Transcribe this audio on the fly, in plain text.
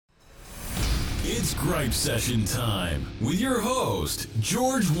It's Gripe Session time with your host,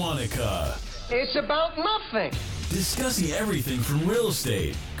 George Wanaka. It's about nothing. Discussing everything from real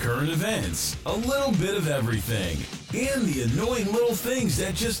estate, current events, a little bit of everything, and the annoying little things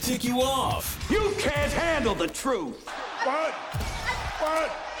that just tick you off. You can't handle the truth. What?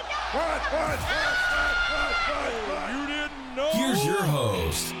 You didn't know? Here's your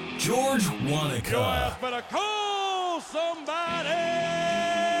host, George Your Wanaka. ass better call somebody.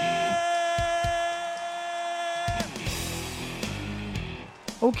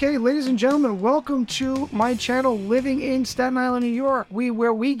 Okay, ladies and gentlemen, welcome to my channel, Living in Staten Island, New York,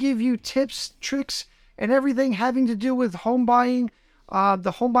 where we give you tips, tricks, and everything having to do with home buying,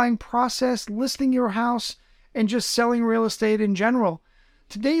 the home buying process, listing your house, and just selling real estate in general.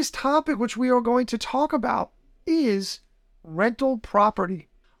 Today's topic, which we are going to talk about, is rental property.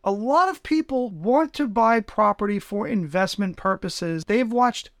 A lot of people want to buy property for investment purposes. They've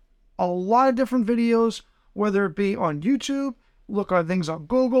watched a lot of different videos, whether it be on YouTube, look at things on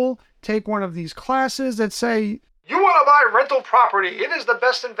Google, take one of these classes that say, you want to buy rental property. It is the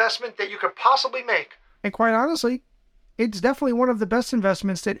best investment that you could possibly make. And quite honestly, it's definitely one of the best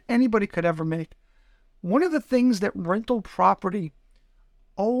investments that anybody could ever make. One of the things that rental property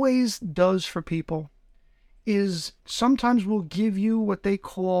always does for people is sometimes will give you what they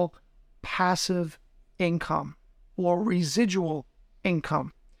call passive income or residual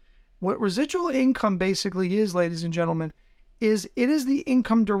income. What residual income basically is, ladies and gentlemen, is it is the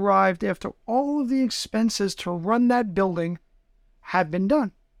income derived after all of the expenses to run that building have been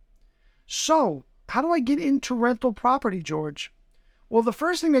done. So, how do I get into rental property, George? Well, the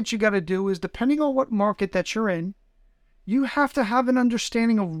first thing that you got to do is, depending on what market that you're in, you have to have an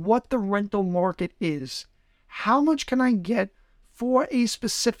understanding of what the rental market is. How much can I get for a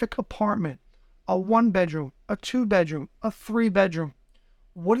specific apartment? A 1-bedroom, a 2-bedroom, a 3-bedroom.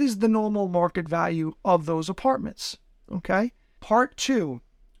 What is the normal market value of those apartments? Okay. Part 2,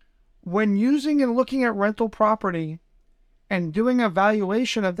 when using and looking at rental property and doing a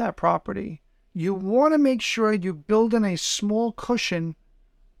valuation of that property, you want to make sure you build in a small cushion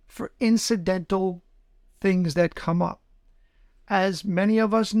for incidental things that come up. As many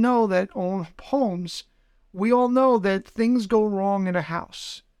of us know that own homes, we all know that things go wrong in a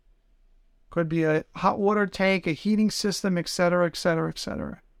house. Could be a hot water tank, a heating system, etc., etc.,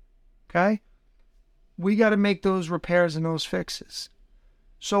 etc. Okay? We got to make those repairs and those fixes.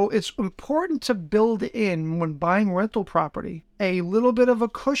 So it's important to build in, when buying rental property, a little bit of a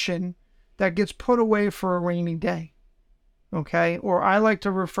cushion that gets put away for a rainy day. Okay? Or I like to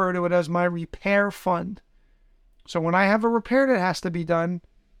refer to it as my repair fund. So when I have a repair that has to be done,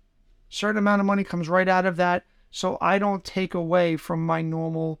 a certain amount of money comes right out of that, so I don't take away from my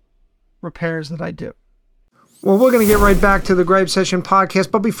normal repairs that I do. Well, we're going to get right back to the Gripe Session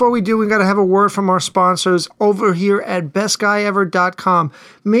podcast, but before we do, we got to have a word from our sponsors over here at bestguyever.com.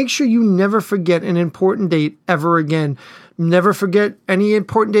 Make sure you never forget an important date ever again. Never forget any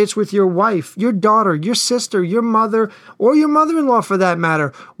important dates with your wife, your daughter, your sister, your mother, or your mother-in-law for that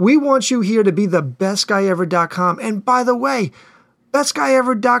matter. We want you here to be the bestguyever.com. And by the way,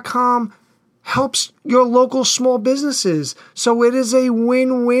 bestguyever.com helps your local small businesses. So it is a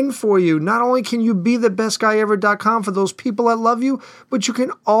win-win for you. Not only can you be the bestguyever.com for those people that love you, but you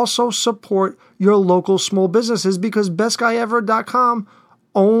can also support your local small businesses, because bestguyever.com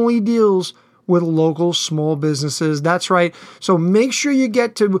only deals with local small businesses. That's right. So make sure you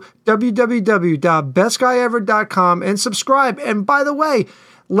get to www.bestguyever.com and subscribe. And by the way,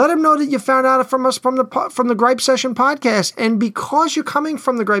 let them know that you found out from us from the Gripe Session podcast. And because you're coming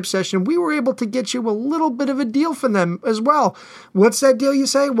from the Gripe Session, we were able to get you a little bit of a deal for them as well. What's that deal, you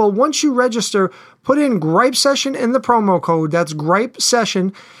say? Well, once you register, put in Gripe Session in the promo code. That's Gripe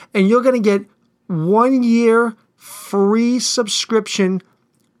Session. And you're going to get 1 year free subscription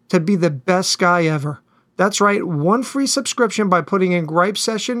to be the best guy ever. That's right. 1 free subscription by putting in Gripe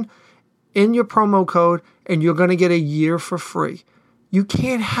Session in your promo code, and you're going to get a year for free. You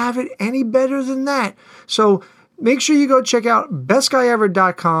can't have it any better than that. So make sure you go check out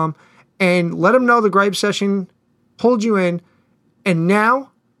bestguyever.com and let them know the Gripe Session pulled you in. And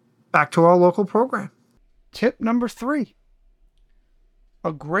now, back to our local program. Tip number 3.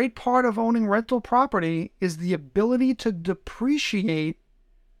 A great part of owning rental property is the ability to depreciate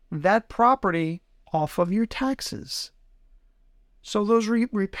that property off of your taxes. So those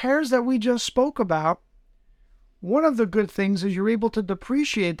repairs that we just spoke about, one of the good things is you're able to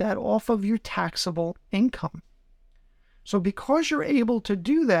depreciate that off of your taxable income. So because you're able to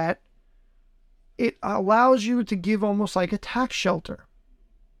do that, it allows you to give almost like a tax shelter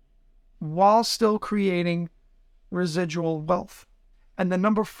while still creating residual wealth. And the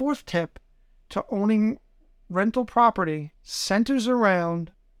number 4th tip to owning rental property centers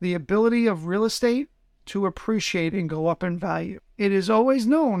around the ability of real estate to appreciate and go up in value. It is always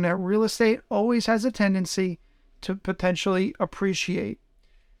known that real estate always has a tendency to potentially appreciate.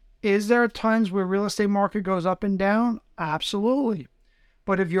 Is there times where real estate market goes up and down? Absolutely.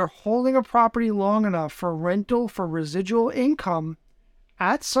 But if you're holding a property long enough for rental, for residual income,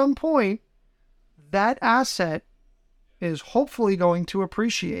 at some point, that asset is hopefully going to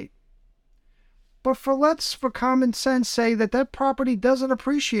appreciate. But for common sense, say that property doesn't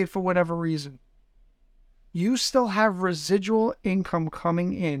appreciate for whatever reason. You still have residual income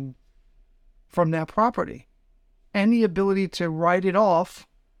coming in from that property and the ability to write it off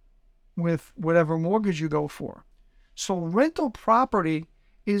with whatever mortgage you go for. So rental property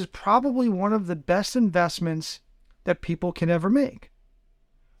is probably one of the best investments that people can ever make.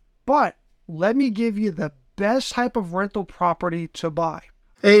 But let me give you the best type of rental property to buy.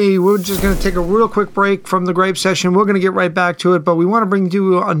 Hey, we're just going to take a real quick break from the Gripe session. We're going to get right back to it, but we want to bring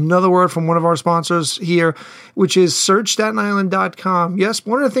you another word from one of our sponsors here, which is SearchStattenIsland.com. Yes,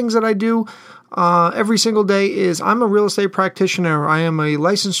 one of the things that I do every single day is I'm a real estate practitioner. I am a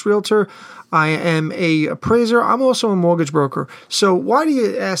licensed realtor. I am a appraiser. I'm also a mortgage broker. So why do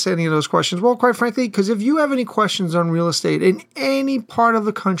you ask any of those questions? Well, quite frankly, because if you have any questions on real estate in any part of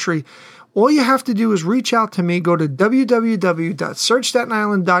the country, all you have to do is reach out to me. Go to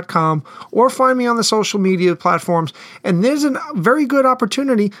www.searchstattenisland.com or find me on the social media platforms. And there's a very good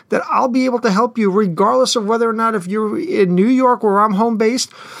opportunity that I'll be able to help you regardless of whether or not if you're in New York where I'm home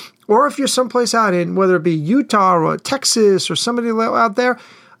based, or if you're someplace out in, whether it be Utah or Texas or somebody out there,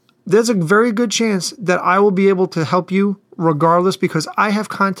 there's a very good chance that I will be able to help you regardless, because I have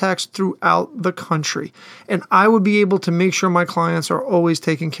contacts throughout the country and I would be able to make sure my clients are always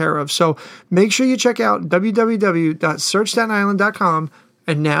taken care of. So make sure you check out www.searchstattenisland.com.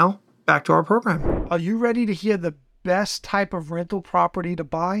 And now back to our program. Are you ready to hear the best type of rental property to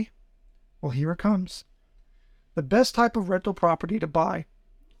buy? Well, here it comes. The best type of rental property to buy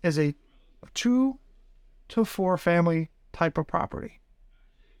is a 2 to 4 family type of property.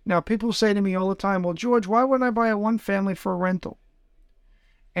 Now, people say to me all the time, well, George, why wouldn't I buy a 1 family for a rental?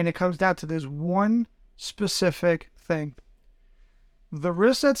 And it comes down to this one specific thing. The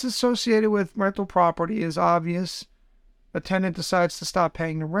risk that's associated with rental property is obvious. A tenant decides to stop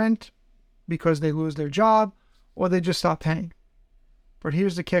paying the rent because they lose their job, or they just stop paying. But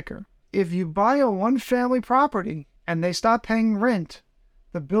here's the kicker. If you buy a 1 family property and they stop paying rent,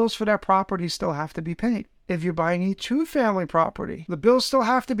 the bills for that property still have to be paid. If you're buying a 2 family property, the bills still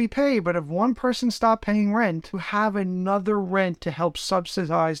have to be paid, but if one person stopped paying rent, you have another rent to help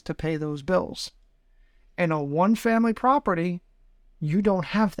subsidize to pay those bills. And a 1 family property, you don't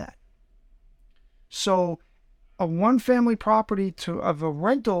have that. So a 1 family property of a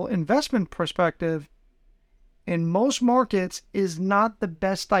rental investment perspective in most markets is not the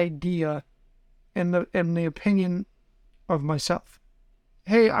best idea in the opinion of myself.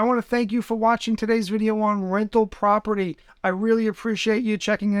 Hey, I want to thank you for watching today's video on rental property. I really appreciate you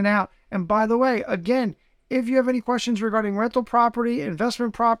checking it out. And by the way, again, if you have any questions regarding rental property,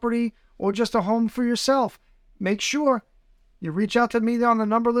 investment property, or just a home for yourself, make sure you reach out to me on the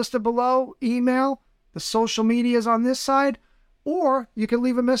number listed below, email, the social media is on this side, or you can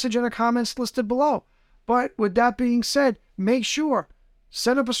leave a message in the comments listed below. But with that being said, make sure,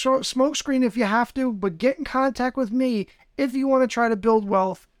 set up a smoke screen if you have to, but get in contact with me if you want to try to build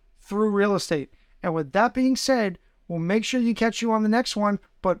wealth through real estate. And with that being said, we'll make sure you catch you on the next one,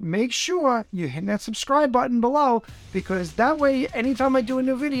 but make sure you hit that subscribe button below, because that way, anytime I do a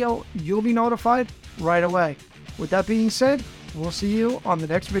new video, you'll be notified right away. With that being said, we'll see you on the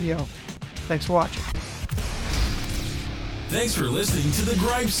next video. Thanks for watching. Thanks for listening to The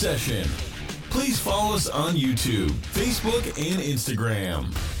Gripe Session. Please follow us on YouTube, Facebook, and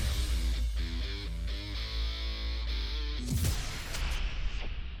Instagram.